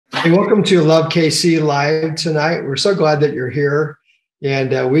Hey, welcome to LoveKC Live tonight. We're so glad that you're here.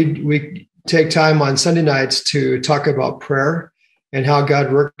 And we take time on Sunday nights to talk about prayer and how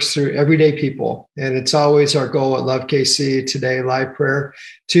God works through everyday people. And it's always our goal at LoveKCtoday Live Prayer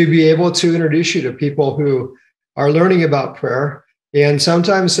to be able to introduce you to people who are learning about prayer. And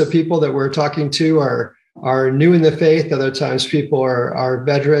sometimes the people that we're talking to are new in the faith. Other times people are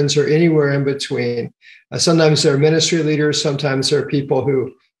veterans or anywhere in between. Sometimes they're ministry leaders. Sometimes they're people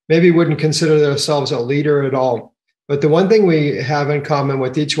who maybe wouldn't consider themselves a leader at all. But the one thing we have in common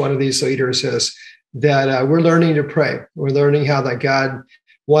with each one of these leaders is that we're learning to pray. We're learning how that God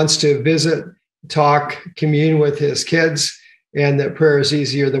wants to visit, talk, commune with his kids, and that prayer is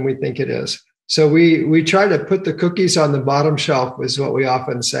easier than we think it is. So we try to put the cookies on the bottom shelf, is what we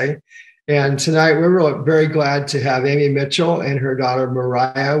often say. And tonight, we're very glad to have Amy Mitchell and her daughter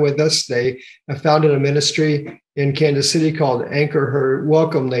Moriah with us. They have founded a ministry in Kansas City called Anchor Her.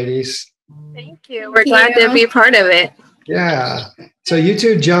 Welcome, ladies. Thank you. We're glad to be part of it. Yeah. So you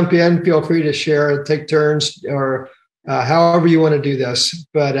two jump in. Feel free to share, take turns, or however you want to do this.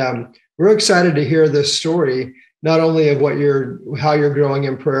 But we're excited to hear this story, not only of how you're growing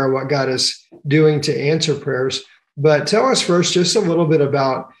in prayer, what God is doing to answer prayers, but tell us first just a little bit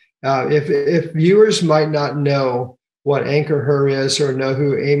about if viewers might not know what Anchor Her is or know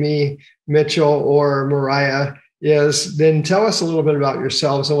who Amy Mitchell or Moriah is, then tell us a little bit about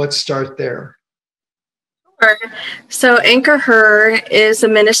yourselves and let's start there. Sure. So Anchor Her is a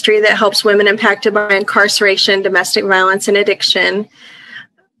ministry that helps women impacted by incarceration, domestic violence, and addiction.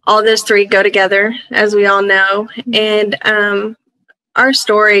 All those three go together, as we all know. And our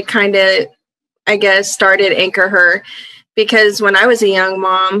story kind of, I guess, started Anchor Her because when I was a young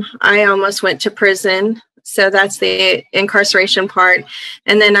mom, I almost went to prison. So that's the incarceration part.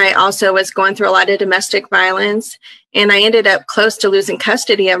 And then I also was going through a lot of domestic violence. And I ended up close to losing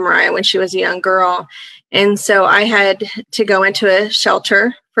custody of Moriah when she was a young girl. And so I had to go into a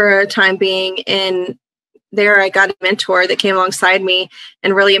shelter for a time being. And there I got a mentor that came alongside me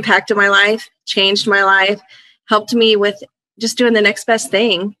and really impacted my life, changed my life, helped me with just doing the next best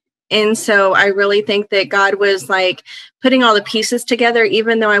thing. And so I really think that God was like putting all the pieces together,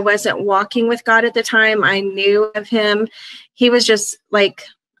 even though I wasn't walking with God at the time. I knew of him. He was just like,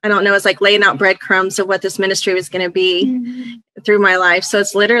 I don't know, it's like laying out breadcrumbs of what this ministry was going to be through my life. So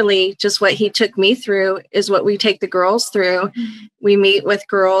it's literally just what he took me through is what we take the girls through. We meet with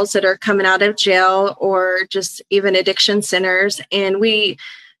girls that are coming out of jail or just even addiction centers. And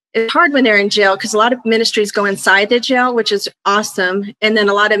it's hard when they're in jail because a lot of ministries go inside the jail, which is awesome. And then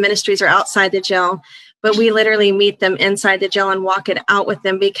a lot of ministries are outside the jail. But we literally meet them inside the jail and walk it out with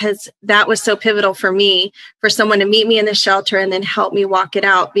them because that was so pivotal for me, for someone to meet me in the shelter and then help me walk it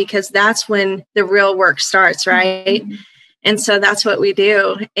out, because that's when the real work starts, right? And so that's what we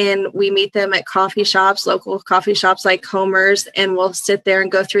do. And we meet them at coffee shops, local coffee shops like Homer's, and we'll sit there and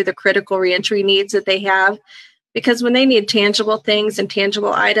go through the critical reentry needs that they have. Because when they need tangible things and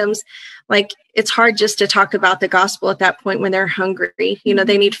tangible items, like it's hard just to talk about the gospel at that point when they're hungry,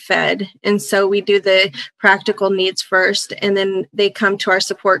 they need fed. And so we do the practical needs first. And then they come to our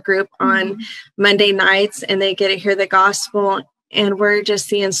support group on Monday nights and they get to hear the gospel. And we're just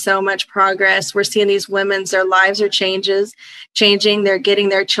seeing so much progress. We're seeing these their lives are changing. They're getting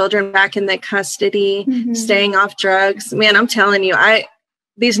their children back in the custody, staying off drugs. Man, I'm telling you,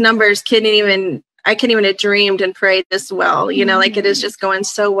 these numbers I couldn't even have dreamed and prayed this well, like it is just going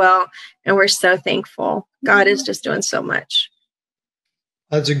so well. And we're so thankful. God is just doing so much.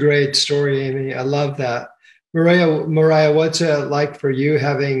 That's a great story, Amy. I love that. Moriah, what's it like for you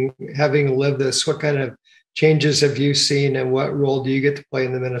having lived this? What kind of changes have you seen and what role do you get to play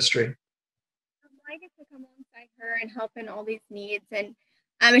in the ministry? I get to come alongside her and help in all these needs. And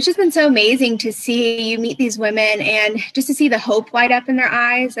it's just been so amazing to see you meet these women and just to see the hope light up in their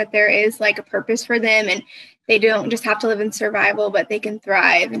eyes, that there is like a purpose for them and they don't just have to live in survival, but they can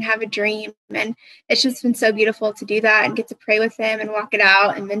thrive and have a dream. And it's just been so beautiful to do that and get to pray with them and walk it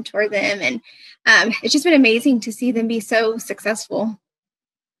out and mentor them. And it's just been amazing to see them be so successful.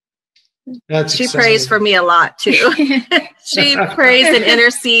 She prays for me a lot too. She prays and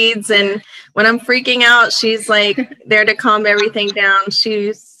intercedes. And when I'm freaking out, she's like there to calm everything down.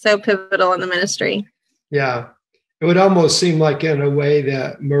 She's so pivotal in the ministry. Yeah. It would almost seem like in a way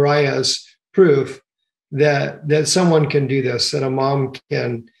that Moriah's proof that someone can do this, that a mom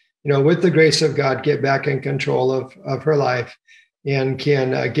can, with the grace of God, get back in control of her life and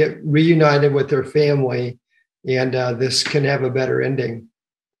can get reunited with her family. And this can have a better ending.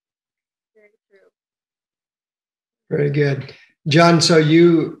 Very good. John, so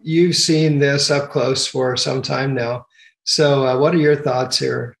you've seen this up close for some time now. So what are your thoughts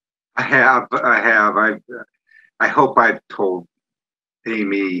here? I have. I hope I've told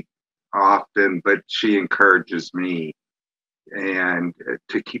Amy often, but she encourages me and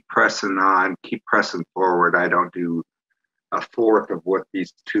to keep pressing on, keep pressing forward. I don't do a fourth of what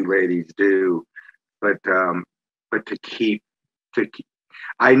these two ladies do, but to keep.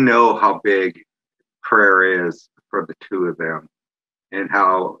 I know how big prayer is for the two of them, and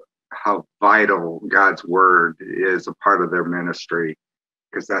how vital God's word is a part of their ministry,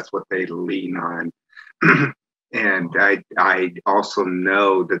 because that's what they lean on. And I also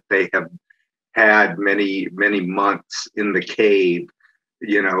know that they have had many months in the cave,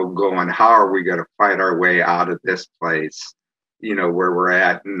 going, how are we going to fight our way out of this place, where we're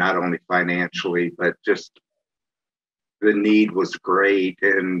at, not only financially, but just the need was great.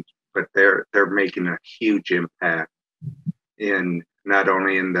 But they're making a huge impact in not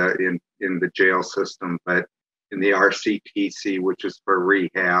only in the jail system, but in the RCTC, which is for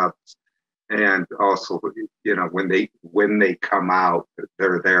rehabs. And also, when they come out,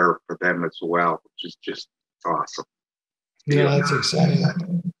 they're there for them as well, which is just awesome. Yeah, that's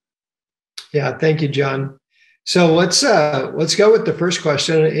exciting. Yeah, thank you, John. So let's go with the first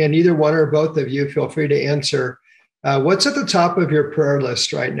question, and either one or both of you feel free to answer. What's at the top of your prayer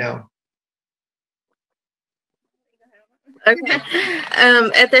list right now? Okay.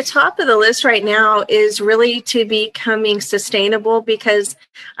 At the top of the list right now is really to becoming sustainable, because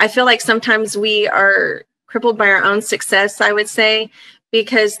I feel like sometimes we are crippled by our own success, I would say,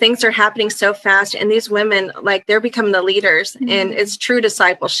 because things are happening so fast, and these women, like, they're becoming the leaders, and it's true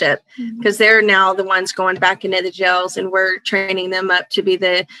discipleship, because they're now the ones going back into the jails, and we're training them up to be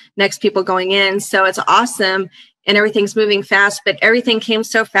the next people going in. So it's awesome. And everything's moving fast, but everything came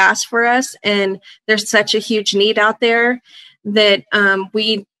so fast for us. And there's such a huge need out there that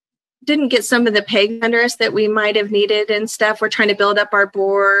we didn't get some of the pay under us that we might have needed and stuff. We're trying to build up our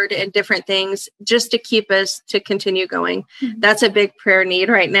board and different things just to keep us to continue going. That's a big prayer need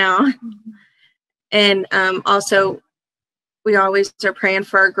right now. And also, we always are praying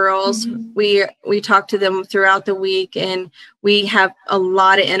for our girls. We talk to them throughout the week, and we have a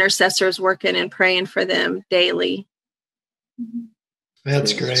lot of intercessors working and praying for them daily.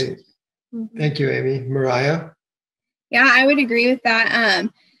 That's great. Thank you, Amy. Moriah? Yeah, I would agree with that.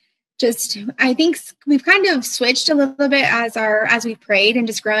 I think we've kind of switched a little bit as we prayed and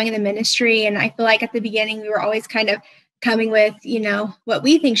just growing in the ministry. And I feel like at the beginning, we were always kind of coming with, what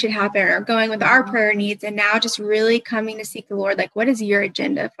we think should happen, or going with our prayer needs. And now just really coming to seek the Lord. Like, what is your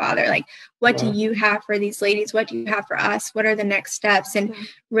agenda, Father? Like, what do you have for these ladies? What do you have for us? What are the next steps? And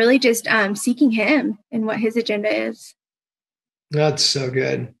really just seeking him and what his agenda is. That's so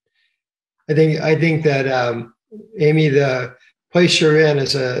good. I think that, Amy, the place you're in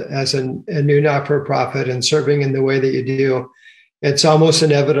as a new not-for-profit and serving in the way that you do, it's almost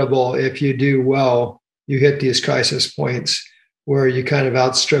inevitable if you do well, you hit these crisis points where you kind of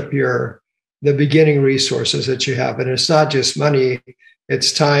outstrip the beginning resources that you have. And it's not just money,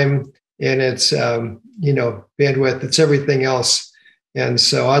 it's time, and it's, bandwidth, it's everything else. And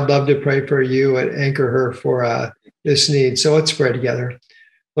so I'd love to pray for you and anchor her for this need. So let's pray together.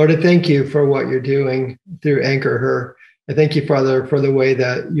 Lord, I thank you for what you're doing through Anchor Her. I thank you, Father, for the way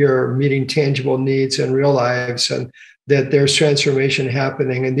that you're meeting tangible needs in real lives, and that there's transformation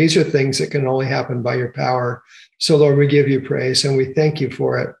happening. And these are things that can only happen by your power. So, Lord, we give you praise and we thank you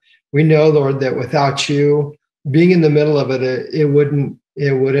for it. We know, Lord, that without you being in the middle of it, it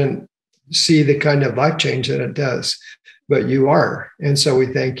wouldn't see the kind of life change that it does. But you are. And so we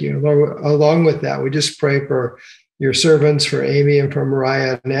thank you. Lord, along with that, we just pray for your servants, for Amy and for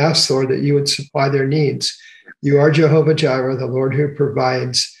Moriah, and ask, Lord, that you would supply their needs. You are Jehovah Jireh, the Lord who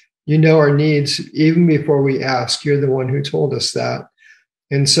provides. You know our needs even before we ask. You're the one who told us that.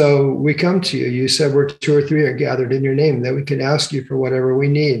 And so we come to you. You said where 2 or 3 are gathered in your name, that we can ask you for whatever we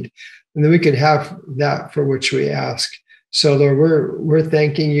need, and then we can have that for which we ask. So, Lord, we're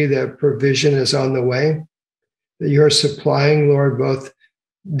thanking you that provision is on the way, that you're supplying, Lord, both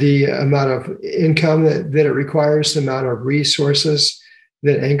the amount of income that it requires, the amount of resources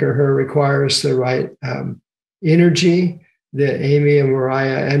that Anchor Her requires, the right energy that Amy and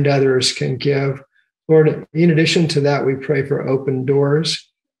Moriah and others can give. Lord, in addition to that, we pray for open doors.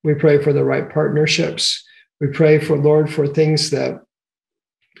 We pray for the right partnerships. We pray for, Lord, for things that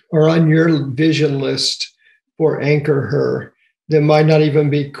are on your vision list for Anchor Her that might not even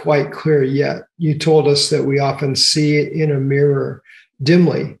be quite clear yet. You told us that we often see it in a mirror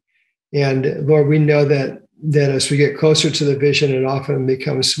dimly. And Lord, we know that as we get closer to the vision, it often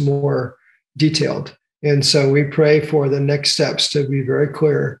becomes more detailed. And so we pray for the next steps to be very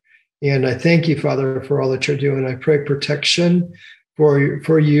clear. And I thank you, Father, for all that you're doing. I pray protection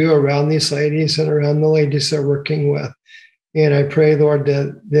for you around these ladies and around the ladies they're working with. And I pray, Lord,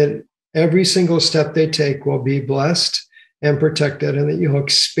 that every single step they take will be blessed and protected, and that you'll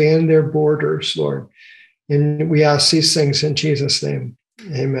expand their borders, Lord. And we ask these things in Jesus' name.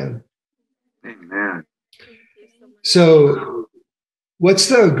 Amen. Amen. So what's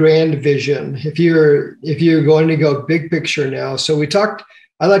the grand vision? If you're going to go big picture now, so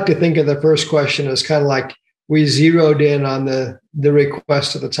I like to think of the first question as kind of like we zeroed in on the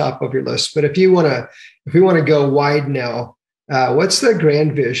request at the top of your list. But if we want to go wide now, what's the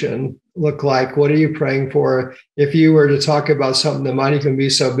grand vision look like? What are you praying for? If you were to talk about something that might even be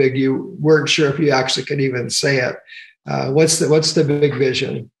so big you weren't sure if you actually could even say it, what's the big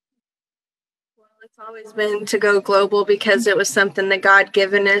vision? Well, it's always been to go global, because it was something that God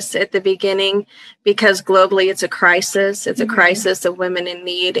given us at the beginning, because globally it's a crisis. It's a crisis of women in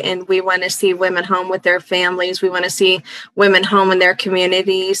need, and we want to see women home with their families. We want to see women home in their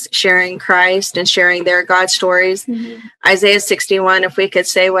communities, sharing Christ and sharing their God stories. Isaiah 61, if we could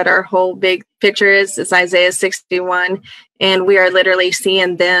say what our whole big picture is, it's Isaiah 61, and we are literally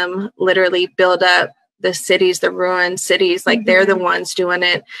seeing them literally build up the cities, the ruined cities, like they're the ones doing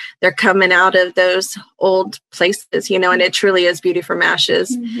it. They're coming out of those old places, and it truly is beauty from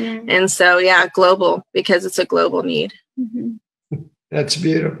ashes. And so, yeah, global, because it's a global need. That's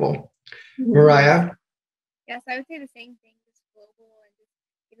beautiful. Moriah? Yes, I would say the same thing, just global and just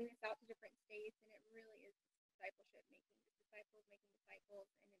giving this out to different states. And it really is discipleship, making disciples,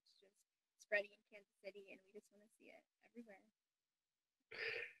 and it's just spreading in Kansas City, and we just want to see it everywhere.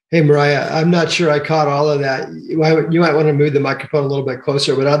 Hey, Moriah, I'm not sure I caught all of that. You might want to move the microphone a little bit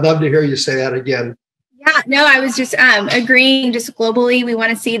closer, but I'd love to hear you say that again. Yeah, no, I was just agreeing, just globally, we want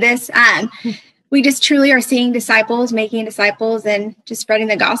to see this. We just truly are seeing disciples, making disciples, and just spreading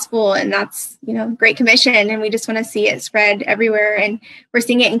the gospel. And that's, Great Commission. And we just want to see it spread everywhere. And we're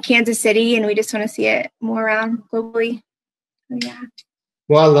seeing it in Kansas City, and we just want to see it more around globally. So, yeah.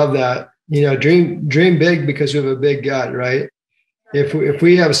 Well, I love that. Dream big, because we have a big God, right? If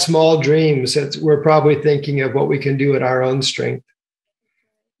we have small dreams, we're probably thinking of what we can do at our own strength.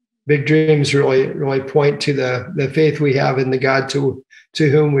 Big dreams really point to the faith we have in the God to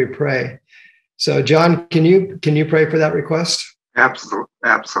whom we pray. So, John, can you pray for that request?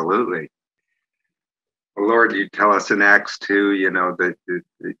 Absolutely. Lord, you tell us in Acts 2, that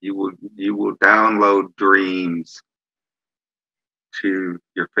you will download dreams to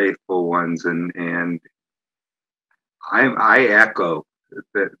your faithful ones, and I echo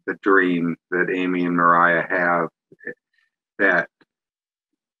the dream that Amy and Moriah have, that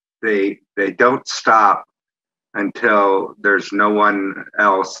they don't stop until there's no one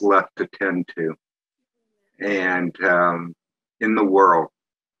else left to tend to, and in the world,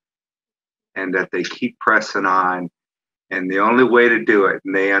 and that they keep pressing on. And the only way to do it,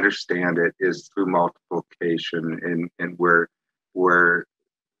 and they understand it, is through multiplication, and where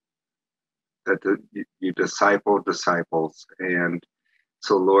that you disciple disciples. And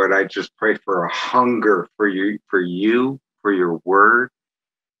so, Lord, I just pray for a hunger for you, for your word,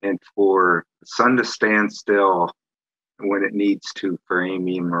 and for the sun to stand still when it needs to for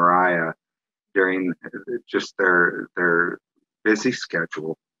Amy and Moriah during just their busy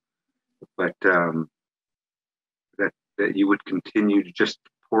schedule. But that you would continue to just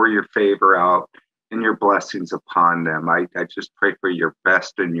pour your favor out and your blessings upon them. I just pray for your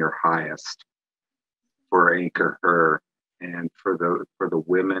best and your highest for Anchor Her, and for the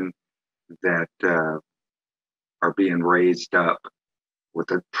women that are being raised up with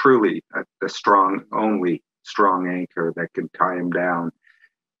a truly only strong anchor that can tie them down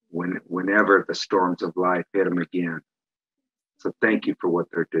whenever the storms of life hit them again. So thank you for what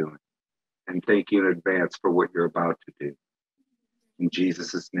they're doing, and thank you in advance for what you're about to do. In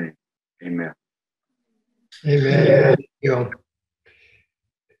Jesus' name, amen. Amen. Yeah.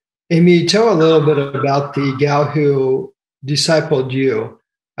 Amy, tell a little bit about the gal who discipled you.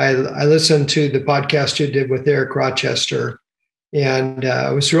 I listened to the podcast you did with Eric Rochester, and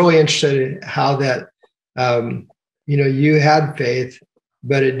I was really interested in how that, you had faith,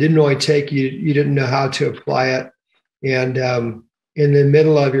 but it didn't really take you. You didn't know how to apply it. And in the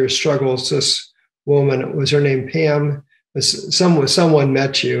middle of your struggles, this woman, was her name Pam? Someone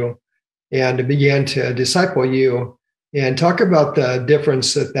met you and began to disciple you. And talk about the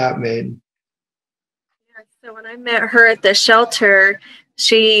difference that made. Yeah, so when I met her at the shelter,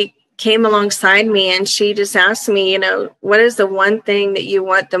 she came alongside me and she just asked me, what is the one thing that you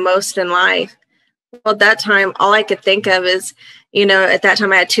want the most in life? Well, at that time, all I could think of is, at that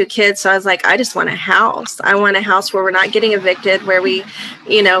time I had 2 kids. So I was like, I just want a house. I want a house where we're not getting evicted, where we,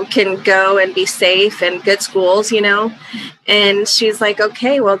 can go and be safe and good schools, And she's like,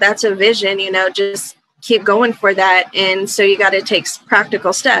 okay, well, that's a vision, just keep going for that. And so you got to take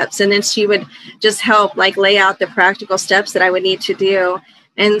practical steps. And then she would just help lay out the practical steps that I would need to do.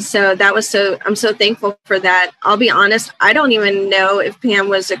 And so I'm so thankful for that. I'll be honest, I don't even know if Pam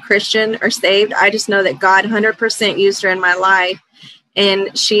was a Christian or saved. I just know that God 100% used her in my life,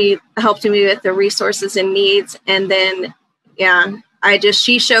 and she helped me with the resources and needs. And then,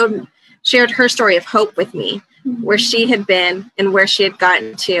 she shared her story of hope with me, where she had been and where she had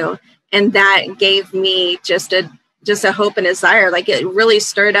gotten to. And that gave me just a hope and desire. It really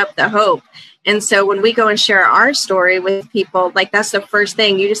stirred up the hope. And so when we go and share our story with people, that's the first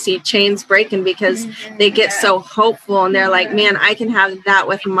thing you just see chains breaking, because they get so hopeful, and they're like, man, I can have that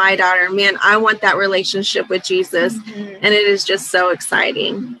with my daughter. Man, I want that relationship with Jesus. And it is just so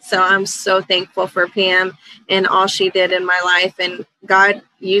exciting. So I'm so thankful for Pam and all she did in my life. And God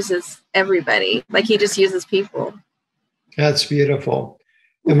uses everybody. He just uses people. That's beautiful.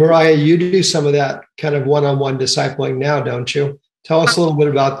 And Moriah, you do some of that kind of one-on-one discipling now, don't you? Tell us a little bit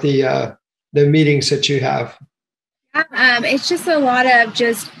about the meetings that you have. It's just a lot of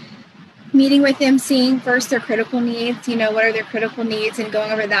just meeting with them, seeing first their critical needs, what are their critical needs, and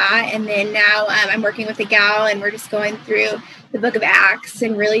going over that. And then now I'm working with a gal, and we're just going through the book of Acts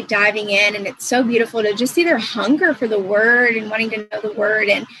and really diving in. And it's so beautiful to just see their hunger for the word and wanting to know the word.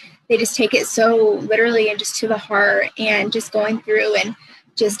 And they just take it so literally and just to the heart, and just going through and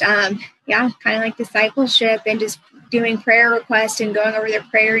just, kind of like discipleship, and just doing prayer requests and going over their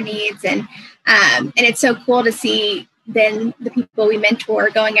prayer needs. And it's so cool to see then the people we mentor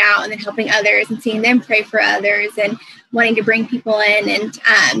going out and then helping others and seeing them pray for others and wanting to bring people in. And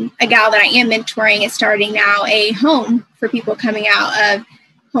a gal that I am mentoring is starting now a home for people coming out of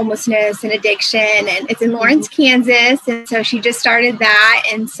homelessness and addiction. And it's in Lawrence, Kansas. And so she just started that.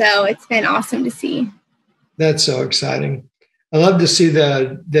 And so it's been awesome to see. That's so exciting. I love to see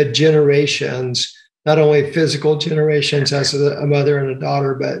the generations, not only physical generations as a mother and a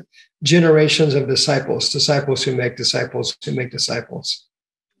daughter, but generations of disciples who make disciples, who make disciples.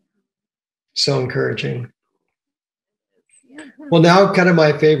 So encouraging. Well, now kind of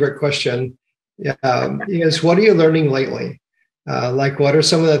my favorite question is, what are you learning lately? What are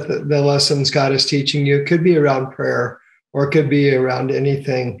some of the lessons God is teaching you? It could be around prayer, or it could be around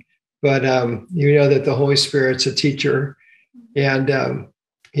anything, but you know that the Holy Spirit's a teacher, and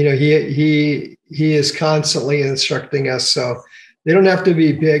he is constantly instructing us. So they don't have to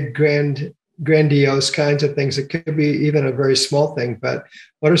be big, grandiose kinds of things. It could be even a very small thing. But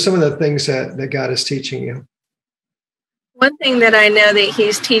what are some of the things that God is teaching you? One thing that I know that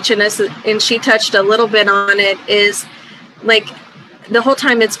he's teaching us, and she touched a little bit on it, is the whole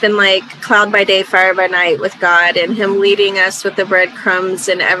time it's been cloud by day, fire by night with God, and him leading us with the breadcrumbs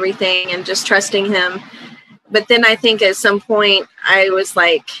and everything, and just trusting him. But then I think at some point I was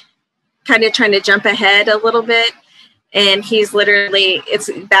kind of trying to jump ahead a little bit. And he's literally, it's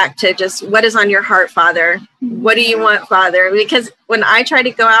back to just, what is on your heart, Father? What do you want, Father? Because when I try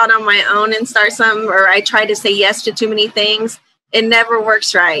to go out on my own and start something, or I try to say yes to too many things, it never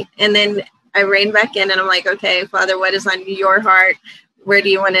works right. And then I rein back in and I'm like, okay, Father, what is on your heart? Where do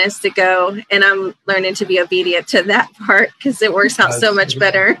you want us to go? And I'm learning to be obedient to that part, because it works out so much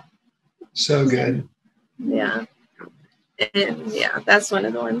better. So good. Yeah. And that's one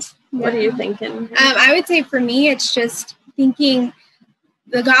of the ones. What are you thinking? I would say for me, it's just thinking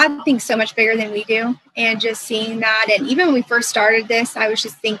the God thinks so much bigger than we do, and just seeing that. And even when we first started this, I was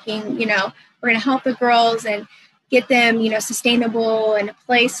just thinking, we're going to help the girls and get them, sustainable and a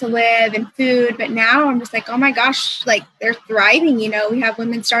place to live and food. But now I'm just oh my gosh, they're thriving. We have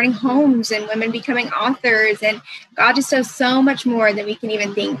women starting homes and women becoming authors, and God just does so much more than we can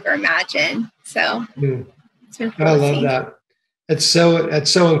even think or imagine. So it's been cool. I love that. It's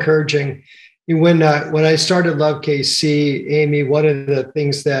so encouraging. When I started LoveKC, Amy, one of the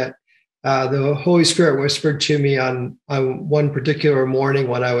things that the Holy Spirit whispered to me on one particular morning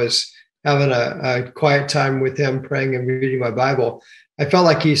when I was having a quiet time with him, praying and reading my Bible, I felt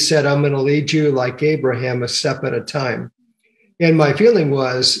like he said, I'm going to lead you like Abraham, a step at a time. And my feeling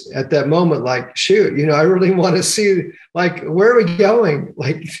was at that moment, shoot, I really want to see, where are we going?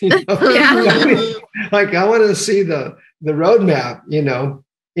 I want to see the roadmap,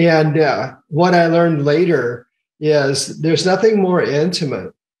 and what I learned later is there's nothing more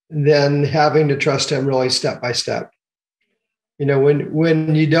intimate than having to trust him really step by step.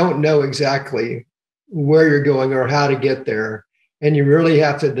 When you don't know exactly where you're going or how to get there, and you really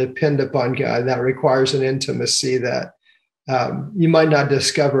have to depend upon God. That requires an intimacy that you might not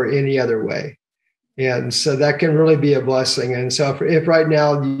discover any other way. And so that can really be a blessing. And so if right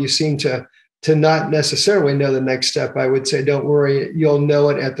now you seem to not necessarily know the next step, I would say, don't worry, you'll know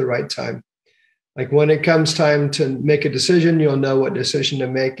it at the right time. Like when it comes time to make a decision, you'll know what decision to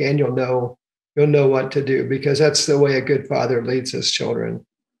make, and you'll know what to do, because that's the way a good father leads his children.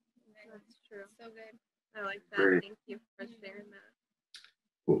 That's true. So good. I like that. Thank you for sharing that.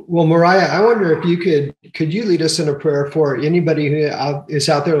 Well, Moriah, I wonder if you could you lead us in a prayer for anybody who is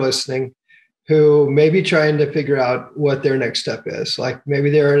out there listening, who may be trying to figure out what their next step is. Like maybe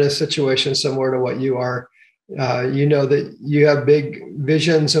they're in a situation similar to what you are. You know that you have big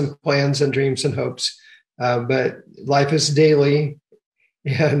visions and plans and dreams and hopes, but life is daily,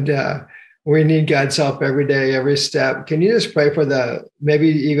 and we need God's help every day, every step. Can you just pray for maybe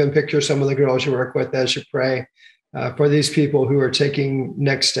even picture some of the girls you work with as you pray for these people who are taking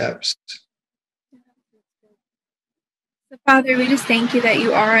next steps? Father, we just thank you that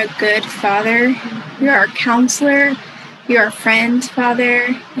you are a good father. You are our counselor. You are a friend, Father,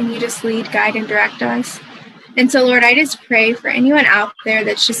 and you just lead, guide, and direct us. And so, Lord, I just pray for anyone out there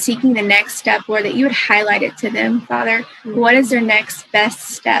that's just seeking the next step, Lord, that you would highlight it to them, Father. What is their next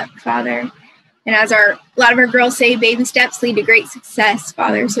best step, Father? And as a lot of our girls say, baby steps lead to great success,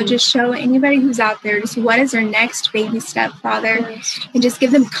 Father. So just show anybody who's out there just what is their next baby step, Father. And just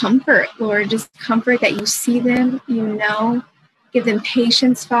give them comfort, Lord. Just comfort that you see them, you know. Give them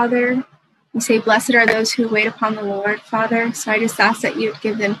patience, Father. You say, blessed are those who wait upon the Lord, Father. So I just ask that you would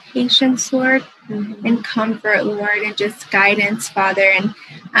give them patience, Lord, and comfort, Lord, and just guidance, Father. And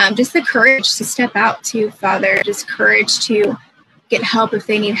just the courage to step out to, Father. Just courage to get help if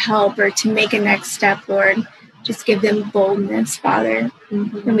they need help, or to make a next step, Lord. Just give them boldness, Father.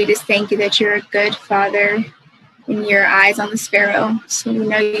 And we just thank you that you're a good Father, and your eyes on the sparrow. So we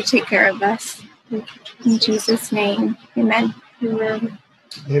know you take care of us. In Jesus' name, amen. Amen.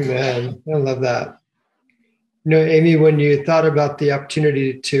 Amen. I love that. You know, Amy, when you thought about the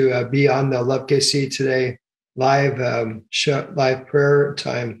opportunity to be on the LoveKCtoday live live prayer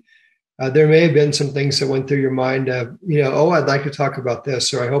time, there may have been some things that went through your mind of, I'd like to talk about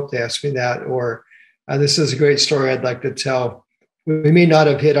this, or I hope they ask me that, or this is a great story I'd like to tell. We may not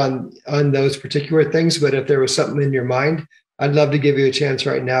have hit on those particular things, but if there was something in your mind, I'd love to give you a chance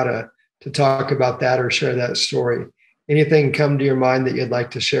right now to talk about that or share that story. Anything come to your mind that you'd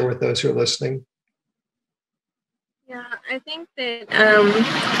like to share with those who are listening? Yeah, I think that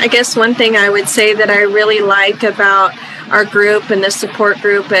I guess one thing I would say that I really like about our group and the support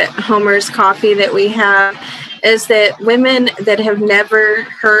group at Homer's Coffee that we have is that women that have never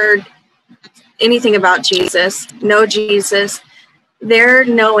heard anything about Jesus, know Jesus, they're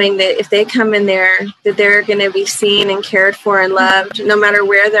knowing that if they come in there, that they're going to be seen and cared for and loved no matter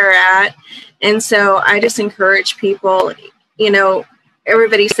where they're at. And so I just encourage people,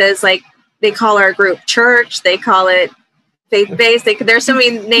 everybody says, like, they call our group church, they call it faith-based, there's so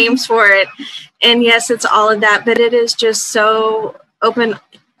many names for it. And yes, it's all of that, but it is just so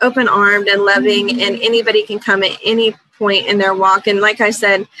open-armed and loving, and anybody can come at any point in their walk. And like I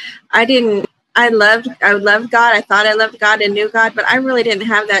said, I loved God. I thought I loved God and knew God, but I really didn't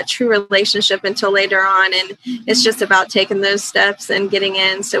have that true relationship until later on. And it's just about taking those steps and getting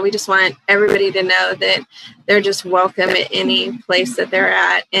in. So we just want everybody to know that they're just welcome at any place that they're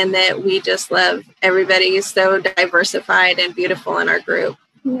at, and that we just love everybody. So diversified and beautiful in our group.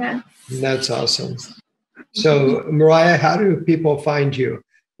 Yeah. That's awesome. So Moriah, how do people find you?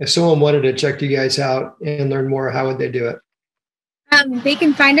 If someone wanted to check you guys out and learn more, how would they do it? They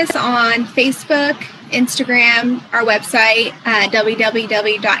can find us on Facebook, Instagram, our website,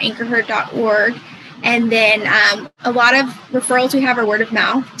 www.anchorher.org. And then a lot of referrals we have are word of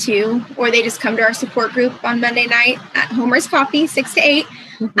mouth too, or they just come to our support group on Monday night at Homer's Coffee, 6 to 8.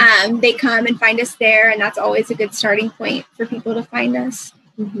 They come and find us there, and that's always a good starting point for people to find us.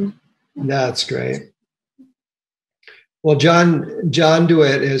 That's great. Well, John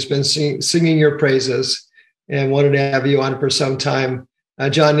DeWitt has been singing your praises and wanted to have you on for some time.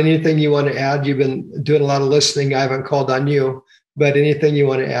 John, anything you want to add? You've been doing a lot of listening. I haven't called on you, but anything you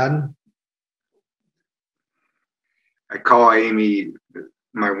want to add? I call Amy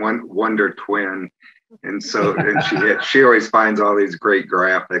my wonder twin. And she always finds all these great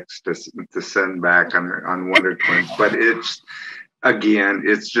graphics to send back on Wonder Twins. But it's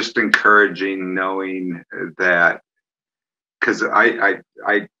just encouraging knowing that, because I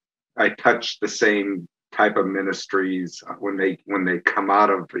touch the same type of ministries when they come out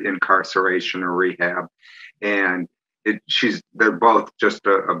of incarceration or rehab, and they're both just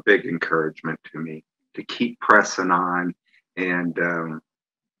a big encouragement to me to keep pressing on and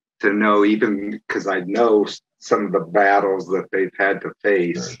to know, even because I know some of the battles that they've had to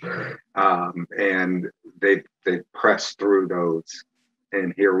face, and they've pressed through those,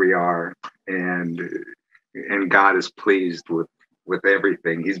 and here we are, and God is pleased with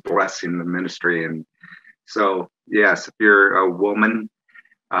everything. He's blessing the ministry. And so, yes, if you're a woman,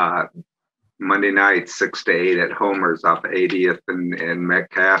 Monday night, 6 to 8 at Homer's off 80th and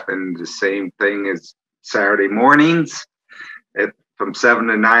Metcalf, and the same thing as Saturday mornings from 7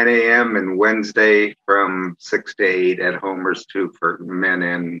 to 9 a.m. and Wednesday from 6 to 8 at Homer's too, for men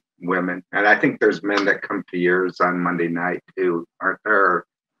and women. And I think there's men that come to yours on Monday night too, aren't there?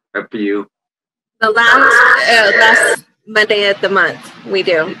 A few. The last Monday of the month, we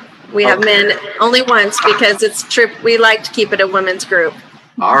do. We have men only once because it's trip. We like to keep it a women's group.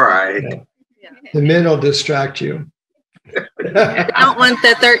 All right. Yeah. The men will distract you. I don't want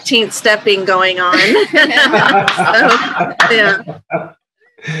the 13th stepping going on. So, yeah.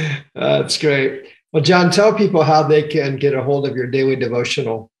 That's great. Well, John, tell people how they can get a hold of your daily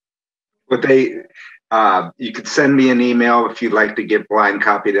devotional. Well, you could send me an email if you'd like to get blind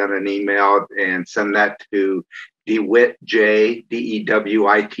copied on an email, and send that to DeWittJ,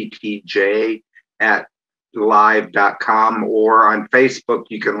 DEWITTJ @live.com, or on Facebook,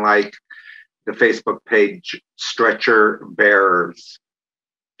 you can like the Facebook page Stretcher Bearers,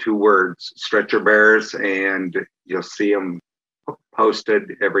 2 words, Stretcher Bearers, and you'll see them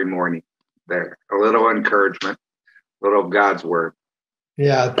posted every morning there. A little encouragement, a little of God's word.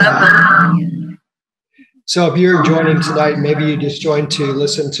 Yeah. So if you're joining tonight, maybe you just joined to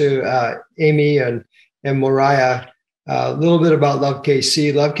listen to Amy and Moriah, a little bit about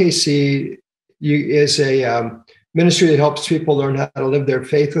LoveKC. LoveKC is a ministry that helps people learn how to live their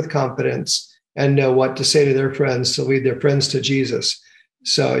faith with confidence and know what to say to their friends to lead their friends to Jesus.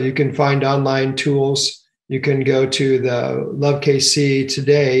 So you can find online tools. You can go to the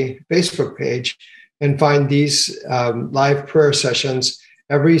LoveKCtoday Facebook page and find these live prayer sessions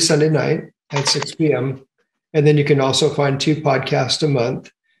every Sunday night at 6 p.m. And then you can also find 2 podcasts a month.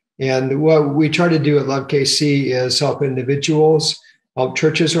 And what we try to do at LoveKC is help individuals, help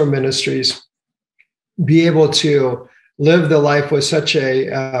churches or ministries be able to live the life with such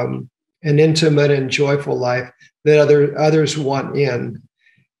an intimate and joyful life that others want in.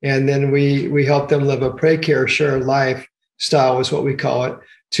 And then we help them live a pray, care, share lifestyle, is what we call it,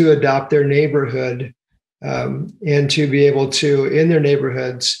 to adopt their neighborhood and to be able to, in their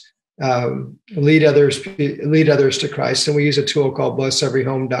neighborhoods, lead others to Christ. And we use a tool called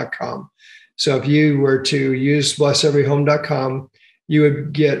blesseveryhome.com. So if you were to use blesseveryhome.com, you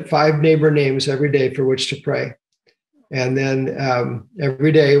would get 5 neighbor names every day for which to pray. And then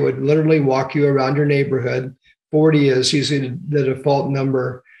every day would literally walk you around your neighborhood. 40 is usually the default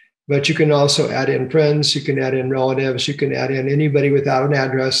number, but you can also add in friends, you can add in relatives, you can add in anybody without an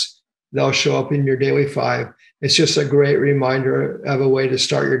address. They'll show up in your daily 5. It's just a great reminder of a way to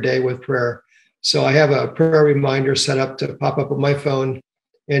start your day with prayer. So I have a prayer reminder set up to pop up on my phone,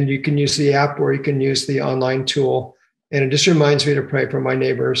 and you can use the app or you can use the online tool. And it just reminds me to pray for my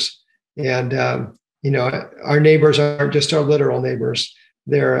neighbors. And, our neighbors aren't just our literal neighbors.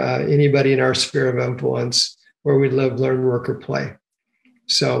 They're anybody in our sphere of influence where we live, learn, work, or play.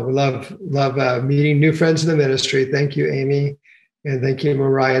 So we love meeting new friends in the ministry. Thank you, Amy. And thank you,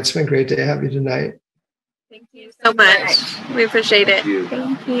 Moriah. It's been great to have you tonight. Thank you so much. We appreciate it.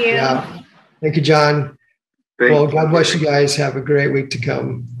 Thank you. Yeah. Thank you, John. Well, God bless you guys. Have a great week to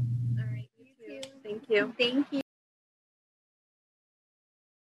come. All right. Thank you. Thank you.